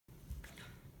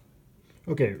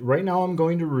Okay, right now I'm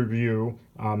going to review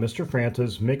Mr.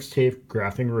 Franta's mixtape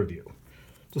graphing review.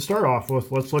 To start off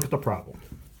with, let's look at the problem.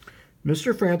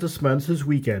 Mr. Franta spends his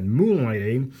weekend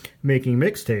moonlighting, making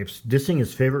mixtapes, dissing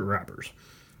his favorite rappers.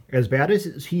 As bad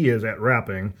as he is at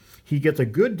rapping, he gets a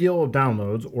good deal of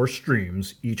downloads or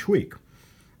streams each week.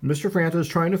 Mr. Franta is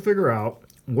trying to figure out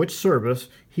which service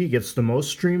he gets the most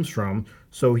streams from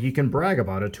so he can brag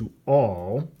about it to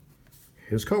all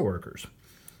his coworkers.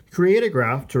 Create a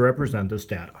graph to represent this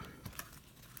data.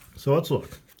 So let's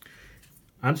look.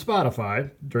 On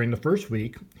Spotify, during the first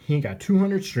week, he got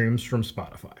 200 streams from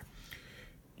Spotify.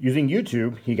 Using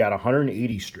YouTube, he got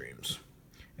 180 streams.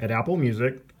 At Apple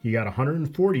Music, he got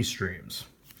 140 streams.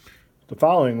 The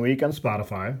following week on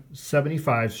Spotify,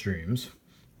 75 streams.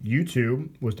 YouTube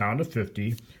was down to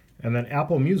 50, and then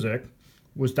Apple Music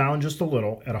was down just a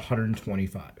little at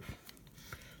 125.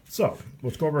 So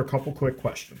let's go over a couple quick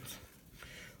questions.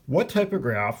 What type of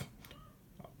graph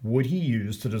would he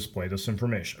use to display this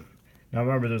information? Now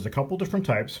remember, there's a couple different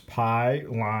types: pie,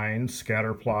 line,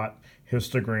 scatter plot,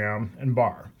 histogram, and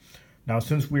bar. Now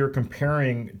since we are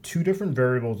comparing two different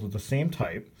variables of the same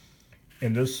type,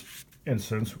 in this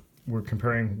instance, we're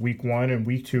comparing week 1 and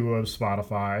week 2 of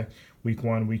Spotify, week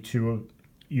 1, week 2 of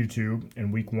YouTube,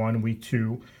 and week 1, week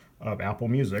 2 of Apple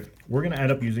Music, we're going to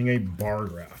end up using a bar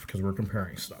graph because we're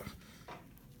comparing stuff.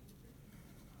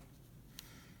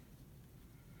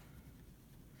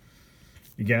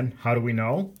 Again, how do we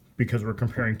know? Because we're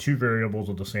comparing two variables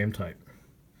of the same type.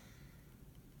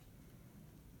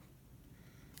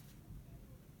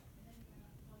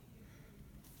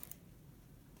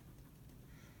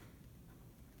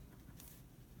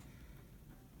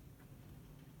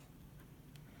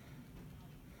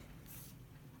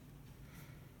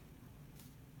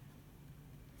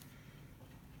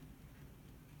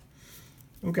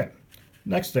 Okay,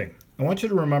 next thing. I want you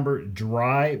to remember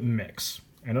dry mix.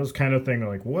 I know this kind of thing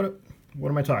like, what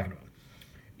am I talking about?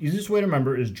 Easiest way to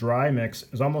remember is dry mix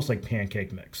is almost like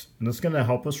pancake mix. And this is going to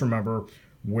help us remember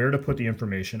where to put the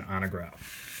information on a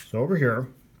graph. So over here,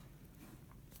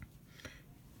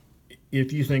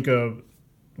 if you think of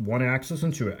one axis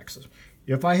and two axes,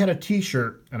 if I had a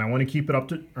t-shirt and I want to keep it up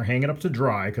to, or hang it up to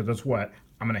dry because it's wet,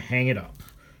 I'm going to hang it up.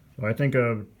 So I think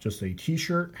of just a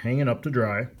t-shirt hanging up to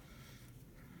dry.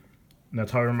 And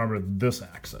that's how I remember this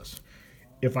axis.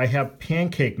 If I have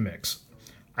pancake mix,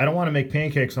 I don't want to make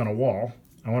pancakes on a wall.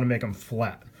 I want to make them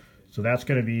flat. So that's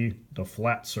going to be the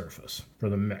flat surface for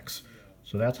the mix.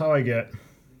 So that's how I get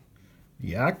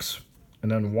the X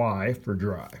and then Y for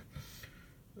dry.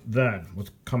 Then let's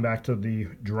come back to the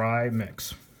dry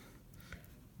mix.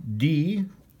 D,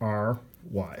 R,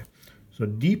 Y. So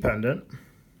dependent,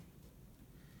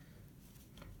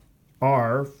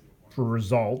 R for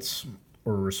results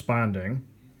or responding,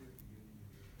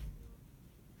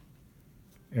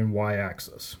 and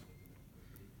y-axis.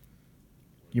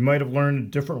 You might have learned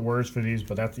different words for these,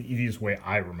 but that's the easiest way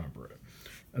I remember it.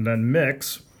 And then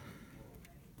mix,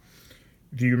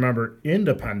 if you remember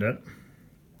independent,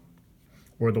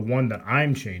 or the one that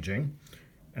I'm changing,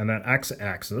 and then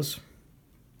x-axis,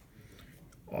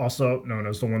 also known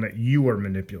as the one that you are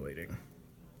manipulating.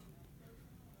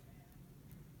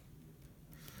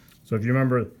 So if you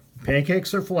remember,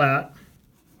 pancakes are flat,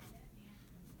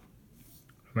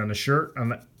 and then the shirt on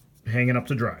the, hanging up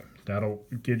to dry. That'll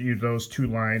get you those two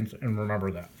lines, and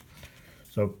remember that.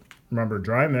 So remember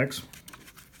dry mix.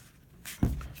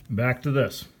 Back to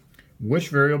this. Which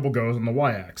variable goes on the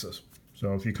y-axis?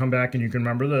 So if you come back and you can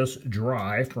remember this,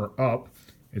 dry for up,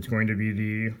 it's going to be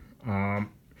the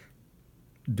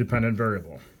dependent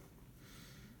variable.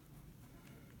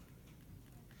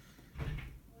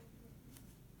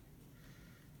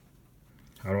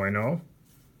 How do I know?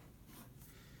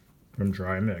 From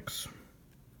dry mix.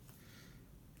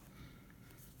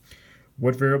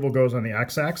 What variable goes on the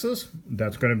x-axis?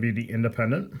 That's going to be the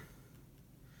independent.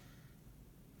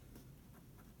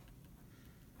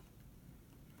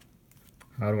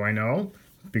 How do I know?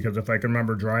 Because if I can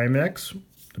remember dry mix,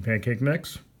 the pancake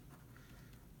mix.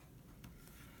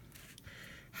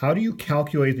 How do you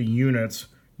calculate the units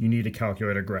you need to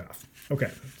calculate a graph? Okay,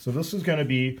 so this is going to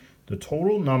be the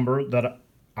total number that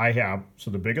I have,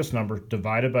 so the biggest number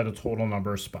divided by the total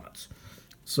number of spots.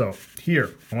 So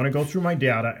here, I want to go through my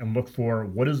data and look for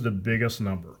what is the biggest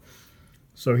number.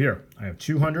 So here, I have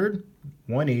 200,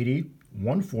 180,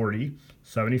 140,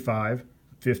 75,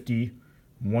 50,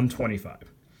 125.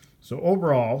 So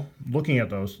overall, looking at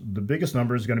those, the biggest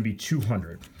number is going to be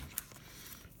 200. So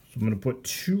I'm going to put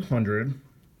 200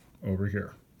 over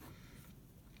here.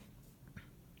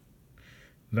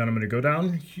 Then I'm going to go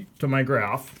down to my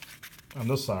graph on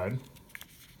this side.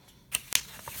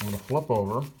 I'm going to flip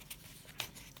over.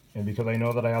 And because I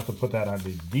know that I have to put that on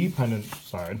the dependent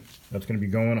side, that's going to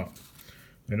be going up.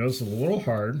 I know this is a little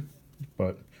hard,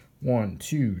 but 1,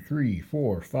 2, 3,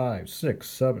 4, 5, 6,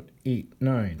 7, 8,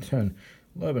 9, 10,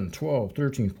 11, 12,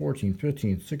 13, 14,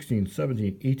 15, 16,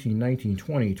 17, 18, 19,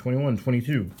 20, 21,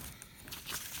 22.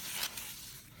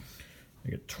 I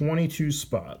get 22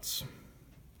 spots.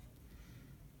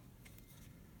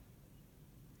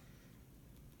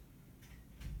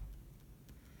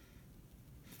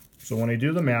 So when I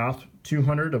do the math,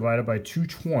 200 divided by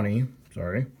 220,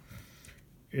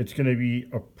 it's going to be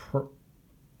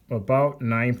about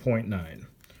 9.9.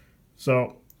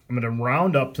 So I'm going to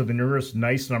round up to the nearest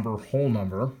nice number, whole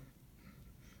number,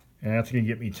 and that's going to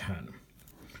get me 10.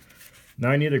 Now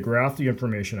I need to graph the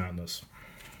information on this.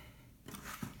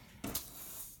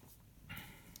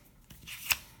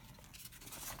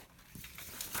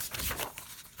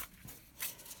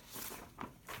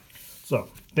 So,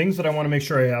 things that I want to make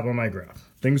sure I have on my graph.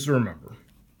 Things to remember.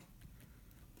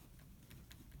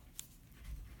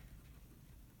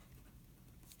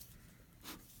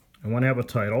 I want to have a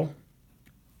title.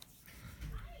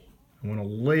 I want to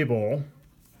label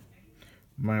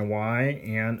my Y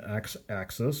and X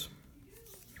axis.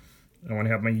 I want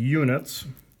to have my units.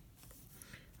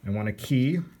 I want a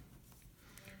key.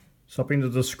 Something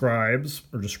that describes,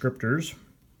 or descriptors,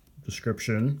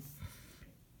 description,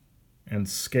 and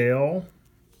scale,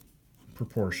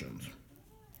 proportions.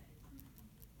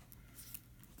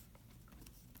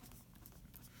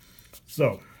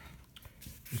 So,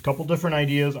 there's a couple different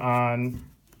ideas on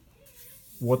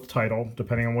what title,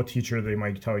 depending on what teacher, they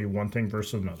might tell you one thing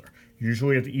versus another.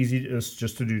 Usually it's easiest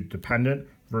just to do dependent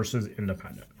versus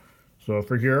independent. So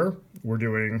for here, we're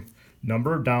doing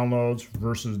number of downloads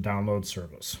versus download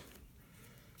service.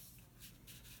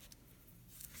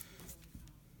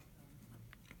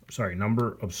 Sorry,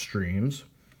 number of streams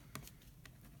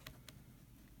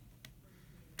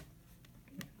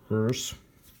versus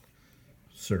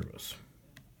service.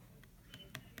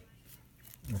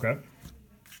 Okay.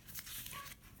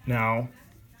 Now,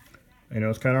 I know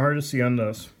it's kind of hard to see on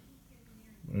this.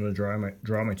 I'm going to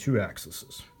draw my two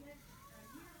axes.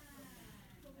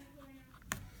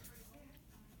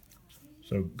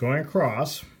 So going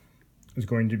across is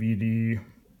going to be the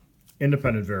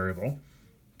independent variable.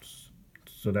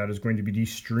 So that is going to be the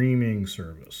streaming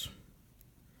service.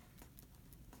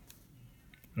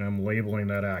 And I'm labeling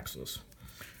that axis.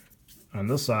 On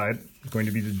this side is going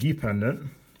to be the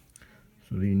dependent,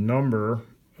 so the number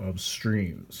of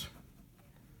streams.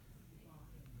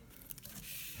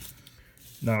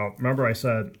 Now, remember I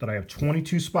said that I have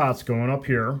 22 spots going up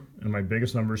here, and my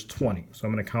biggest number is 20. So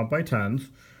I'm going to count by tens.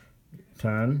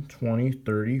 10, 20,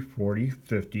 30, 40,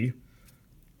 50.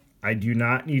 I do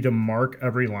not need to mark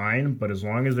every line, but as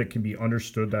long as it can be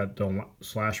understood that the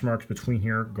slash marks between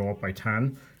here go up by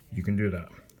 10, you can do that.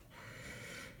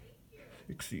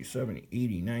 60, 70,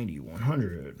 80, 90,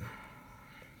 100.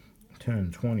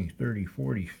 10, 20, 30,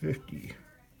 40, 50.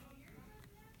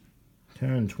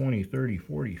 10, 20, 30,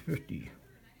 40, 50.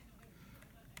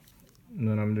 And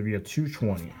then I'm going to be at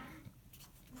 220.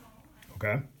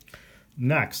 Okay?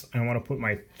 Next, I want to put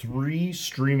my 3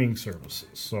 streaming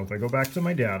services. So if I go back to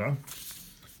my data,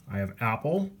 I have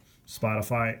Apple,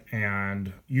 Spotify,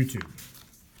 and YouTube.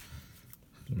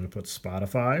 So I'm going to put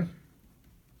Spotify,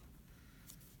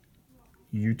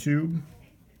 YouTube,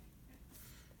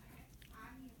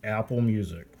 Apple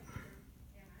Music.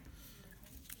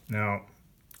 Now,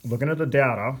 looking at the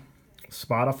data,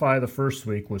 Spotify the first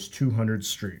week was 200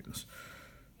 streams.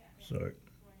 So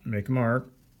make a mark.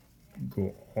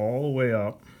 Go all the way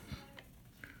up,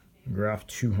 graph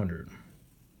 200.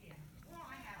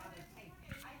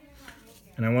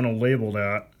 And I want to label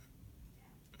that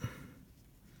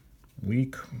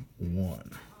week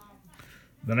 1.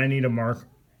 Then I need to mark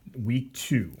week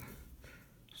 2.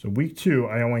 So week 2,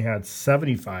 I only had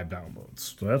 75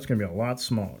 downloads. So that's going to be a lot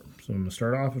smaller. So I'm going to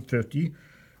start off at 50,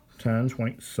 10,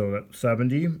 20, so that's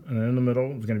 70. And then in the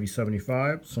middle is going to be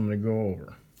 75. So I'm going to go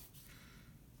over.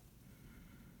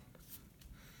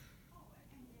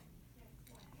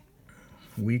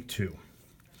 Week 2.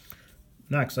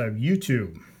 Next, I have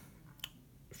YouTube.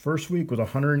 First week was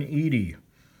 180.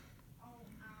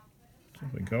 So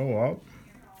we go up,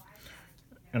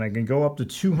 and I can go up to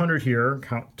 200 here,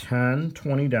 count 10,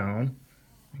 20 down,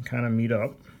 and kind of meet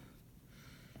up.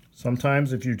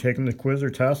 Sometimes if you're taking the quiz or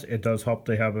test, it does help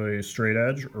to have a straight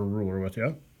edge or ruler with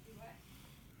you.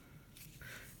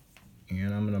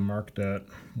 And I'm going to mark that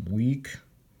week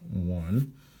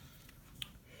 1.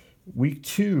 Week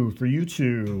 2 for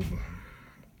YouTube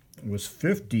was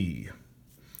 50.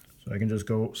 So I can just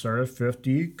go start at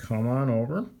 50, come on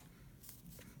over.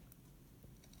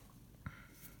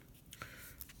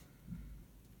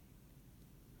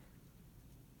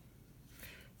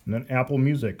 And then Apple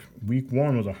Music, week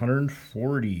 1 was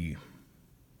 140.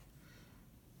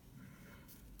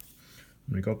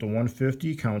 I'm going to go up to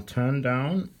 150, count 10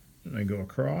 down, and I go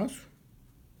across.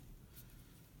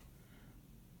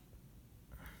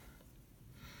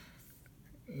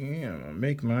 And I'm going to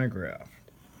make my graph.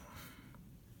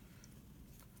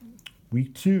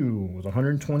 Week 2 was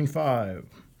 125.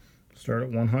 Start at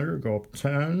 100, go up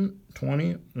 10,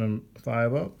 20, then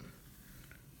 5 up.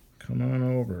 Come on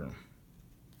over.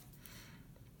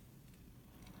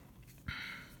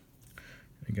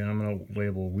 Again, I'm going to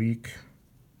label week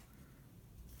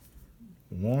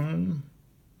 1,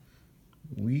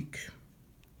 week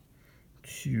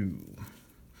 2.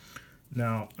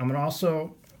 Now, I'm going to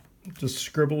also just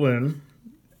scribble in,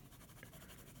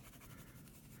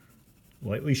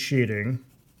 lightly shading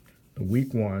the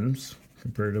week 1s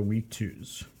compared to week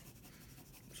 2s,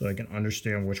 so I can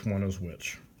understand which one is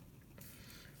which.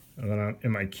 And then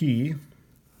in my key,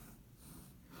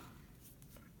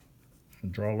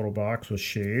 draw a little box with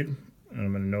shade, and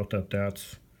I'm going to note that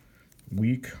that's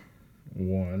week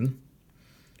 1,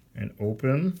 and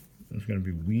open is going to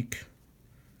be week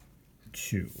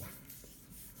 2.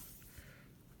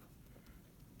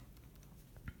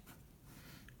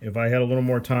 If I had a little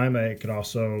more time, I could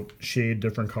also shade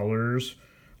different colors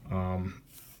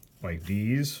like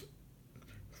these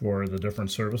for the different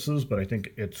services, but I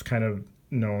think it's kind of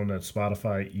known that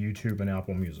Spotify, YouTube, and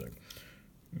Apple Music.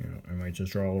 You know, I might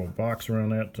just draw a little box around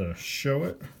that to show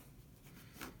it.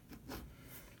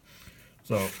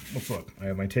 So let's look. I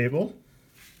have my table,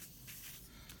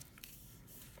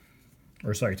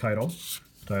 or sorry, title.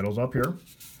 Title's up here.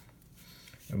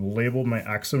 I've labeled my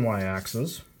X and Y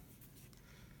axis.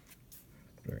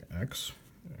 X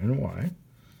and Y.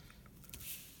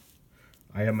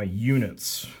 I have my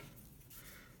units.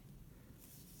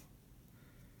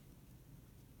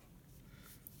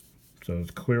 So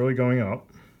it's clearly going up.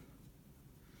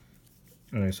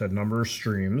 And I said number of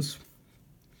streams.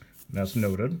 That's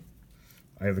noted.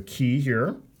 I have a key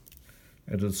here,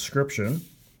 a description.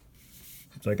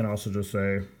 So I can also just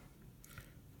say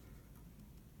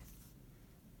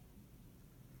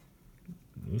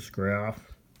this graph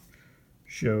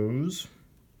shows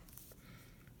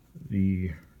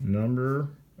the number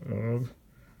of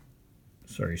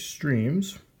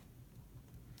streams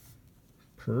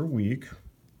per week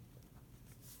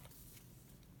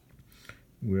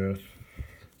with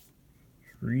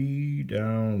 3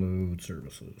 download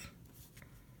services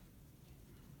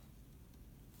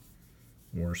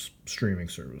or streaming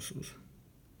services.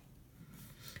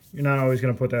 You're not always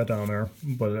going to put that down there,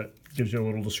 but it gives you a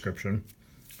little description.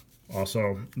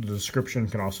 Also, the description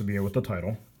can also be with the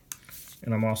title.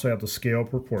 And I'm also at the scale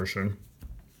proportion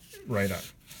right on.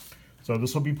 So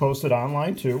this will be posted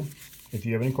online too. If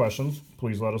you have any questions,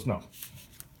 please let us know.